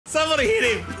Somebody hit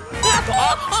him!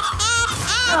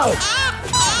 Oh!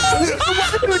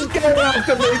 Why would go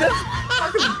after me?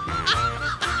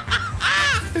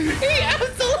 He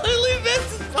absolutely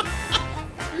messed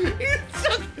his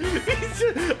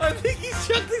I think he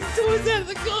chucked his toys out of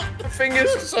the gun. My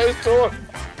fingers are so sore.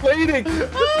 Bleeding.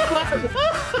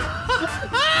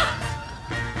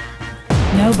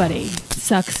 Nobody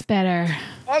sucks better.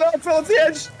 Oh no, I fell off the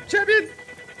edge. Champion.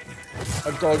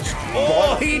 I dodged.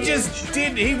 Oh, he just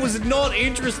did. He was not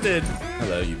interested.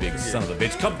 Hello, you big son of a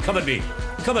bitch. Come at me.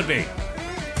 Come at me.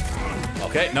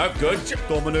 Okay, no, good.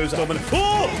 Dominus.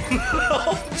 Oh!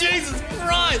 Oh, Jesus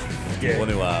Christ! Do you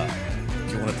want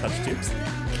to touch tips?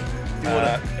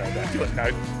 No.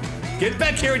 Get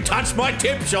back here and touch my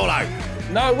tip, Sholo.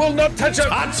 No, I will not touch it.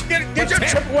 Get your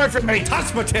tip away from me.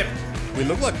 Touch my tip. We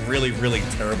look like really, really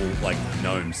terrible, like,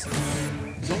 gnomes.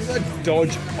 As long as I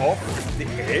dodge off the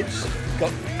edge.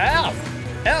 Ow!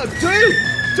 Ow, dude!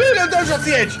 Dude, I dodged off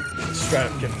the edge! Straight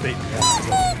up get beaten up.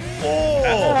 Oh!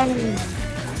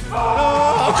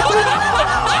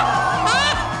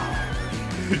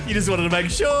 You just wanted to make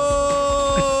sure.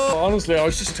 Honestly, I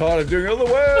was just tired of doing all the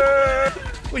work.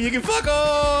 Well, you can fuck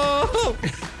off.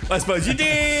 I suppose you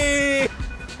did.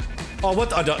 Oh,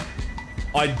 what?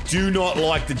 I do not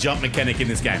like the jump mechanic in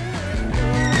this game.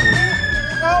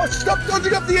 Oh, stop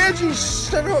dodging up the edge, you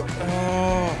son of a...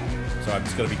 Oh. Sorry, I'm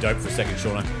just gonna be dope for a second,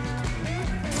 Shauna.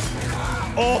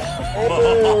 Oh!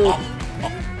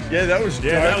 Yeah, that was dope.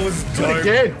 Yeah, that was dope.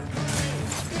 Again.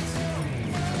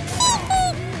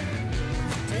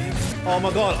 Oh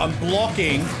my god, I'm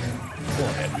blocking.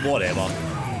 Whatever.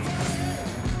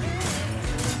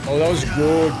 Oh, that was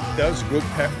good. That was good,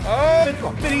 Pep.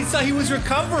 Oh! But he was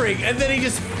recovering, and then he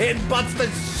just headbutts the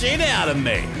shit out of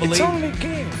me. It's only a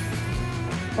game.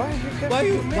 Why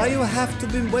you have to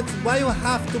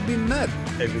be mad?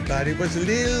 Everybody was a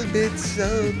little bit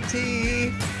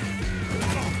salty.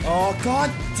 Oh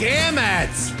god damn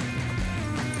it!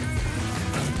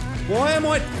 Why am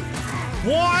I?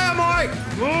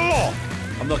 Oh!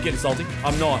 I'm not getting salty.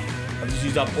 I'm not. I've just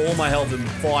used up all my health in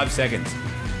 5 seconds.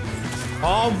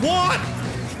 Oh what?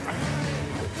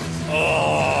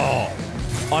 Oh!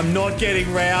 I'm not getting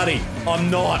rowdy. I'm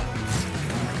not.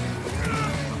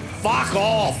 Fuck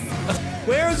off!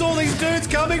 Where is all these dudes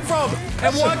coming from?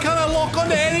 And why can't I lock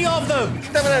onto any of them?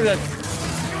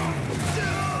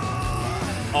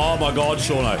 Oh my god,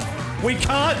 Shauno. We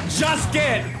can't just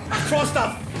get across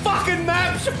the fucking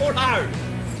map, Shauno!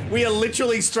 We are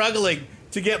literally struggling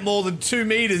to get more than 2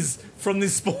 meters from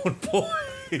this spawn point.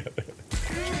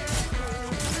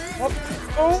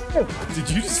 Oh! Did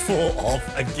you just fall off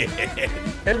again?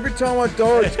 Every time I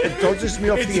dodge, it dodges me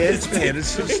off the edge, man.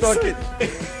 It's just like it...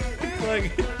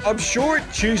 Like, I'm sure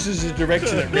it chooses a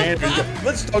direction at random.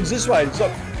 Let's dodge this way. It's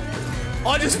like...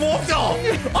 I just walked off!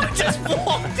 I just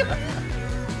walked off!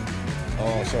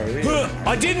 Oh, sorry.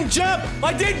 I didn't jump!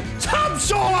 I didn't jump,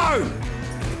 Shauno!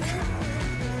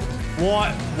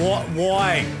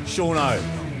 Why, Shauno?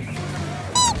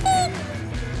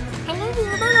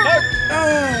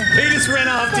 He just ran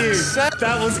after you.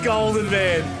 That was golden,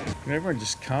 man. Can everyone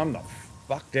just calm the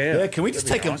fuck down? Yeah, can we just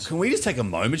take a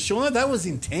moment, Shauno? That was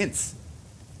intense.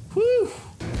 Whew.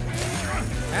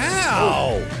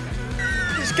 Ow!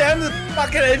 Just came to the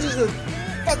fucking edges of the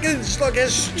fucking... Just like, how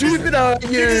stupid are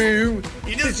you?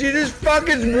 You just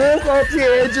fucking walk off the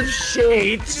edge of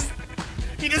shit.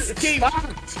 You just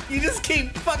keep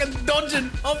fucking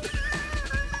dodging.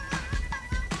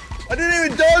 I didn't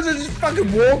even dodge, I just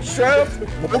fucking walked straight off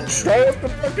the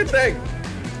fucking thing.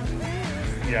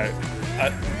 You know, a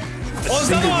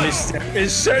single misstep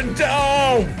is certain to...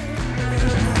 Oh!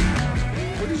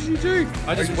 What did you do?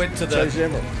 I just went to the...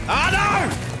 Emerald. Oh no!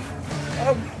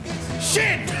 Oh,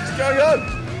 shit! What's going on?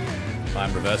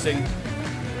 I'm reversing.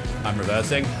 I'm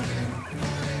reversing.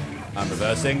 I'm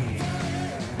reversing.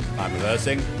 I'm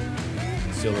reversing.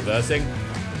 Still reversing.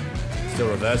 Still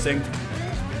reversing.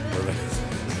 Reversing.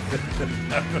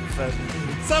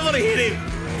 Somebody hit him!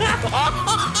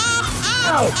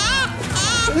 Oh!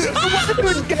 Why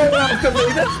would go after me?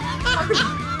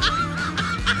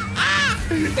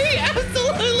 He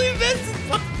absolutely messed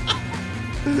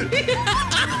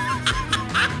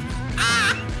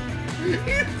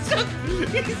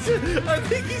I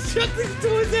think he chucked his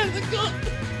toys out of the gun.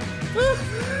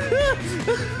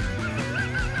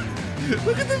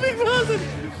 Look at the big bastard.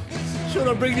 Sure,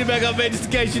 I'm bringing you back up, man, just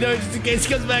in case, you know, just in case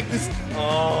he comes back this...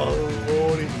 Oh,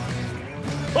 lordy.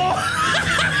 Oh!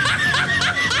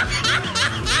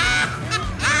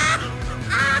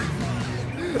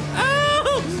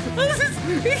 Ow!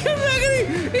 He comes back and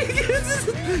he gets this...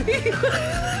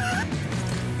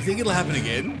 You think it'll happen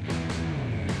again?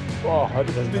 Oh, I hope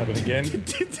it doesn't happen again.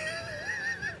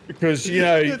 Because you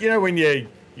know when you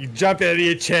jump out of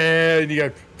your chair and you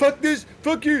go, fuck this,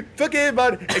 fuck you, fuck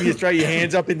everybody, and you throw your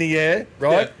hands up in the air,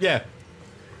 right? Yeah.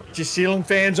 Your ceiling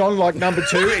fan's on like number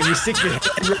 2, and you stick your hand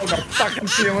on the fucking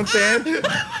ceiling fan.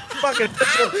 Fucking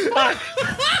fuck.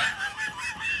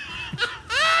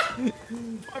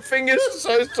 My fingers are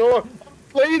so sore. I'm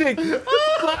bleeding.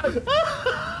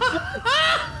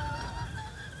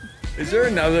 Is there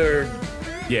another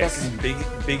Yes. fucking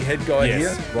big head guy Yes.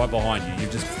 here? Right behind you.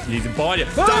 He's behind you.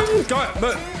 Ah! Stop. Go.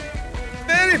 Move.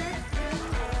 Get him!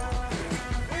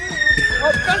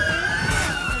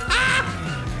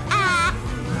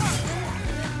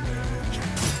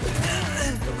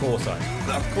 Oh, fuck.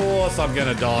 Of course I'm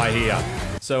gonna die here.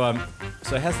 So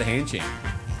how's the hand champ?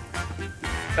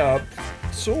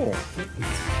 Sore.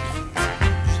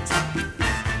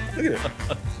 Look at it.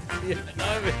 Yeah,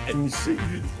 no, man. Can you see?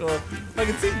 Well, I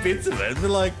can see bits of it,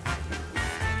 but like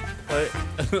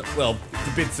well,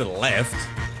 the bits to the left.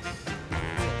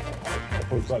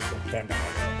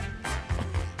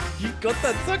 You got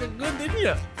that sucking good, didn't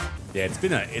you? Yeah,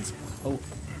 it's oh.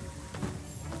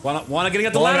 Why not getting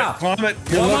up the ladder? Climb it.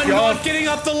 Why am I not getting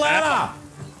up the ladder?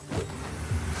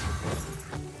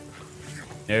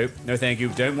 Nope, no thank you.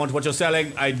 Don't want what you're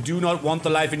selling. I do not want the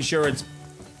life insurance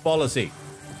policy.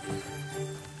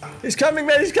 He's coming,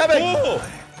 man. He's coming. Oh!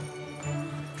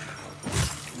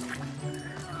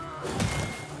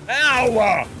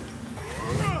 Ow!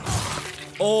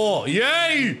 Oh,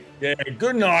 yay! Yeah,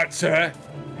 good night, sir.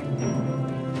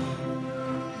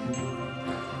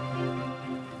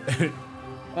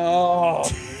 Oh.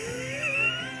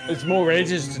 There's more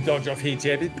edges to dodge off here,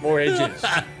 Teddy. More edges.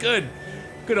 Good.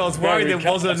 Good, I was worried there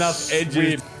wasn't enough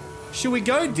edges. Should we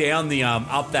go down the,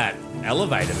 up that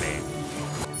elevator, man?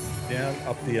 Down,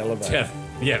 up the elevator.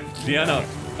 Yeah,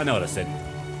 I know what I said.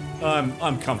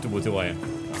 I'm comfortable with who I am.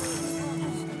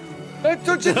 Don't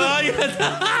touch it!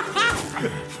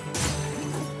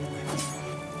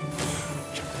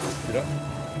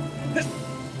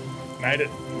 Made it.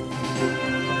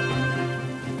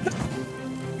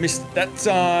 Missed that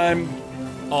time.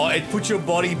 Oh, it puts your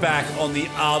body back on the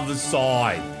other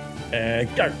side.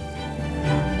 Go.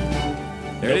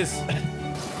 There it is.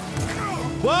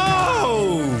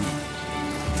 Whoa!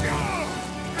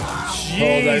 Jesus!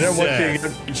 Oh, they don't want you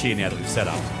to... Here now that we've set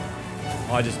up.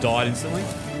 I just died instantly.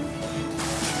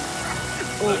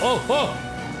 Oh!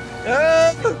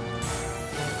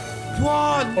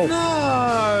 What? Oh.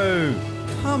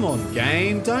 No! Come on,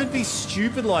 game. Don't be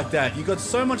stupid like that. You got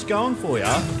so much going for you.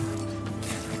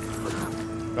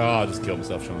 Oh, I just killed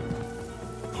myself, Sean.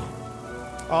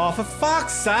 Oh, for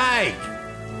fuck's sake!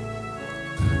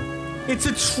 It's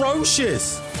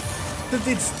atrocious.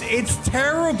 It's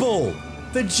terrible.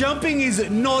 The jumping is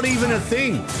not even a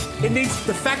thing. It needs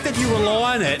the fact that you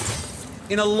rely on it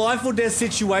in a life or death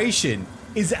situation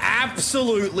is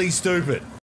absolutely stupid.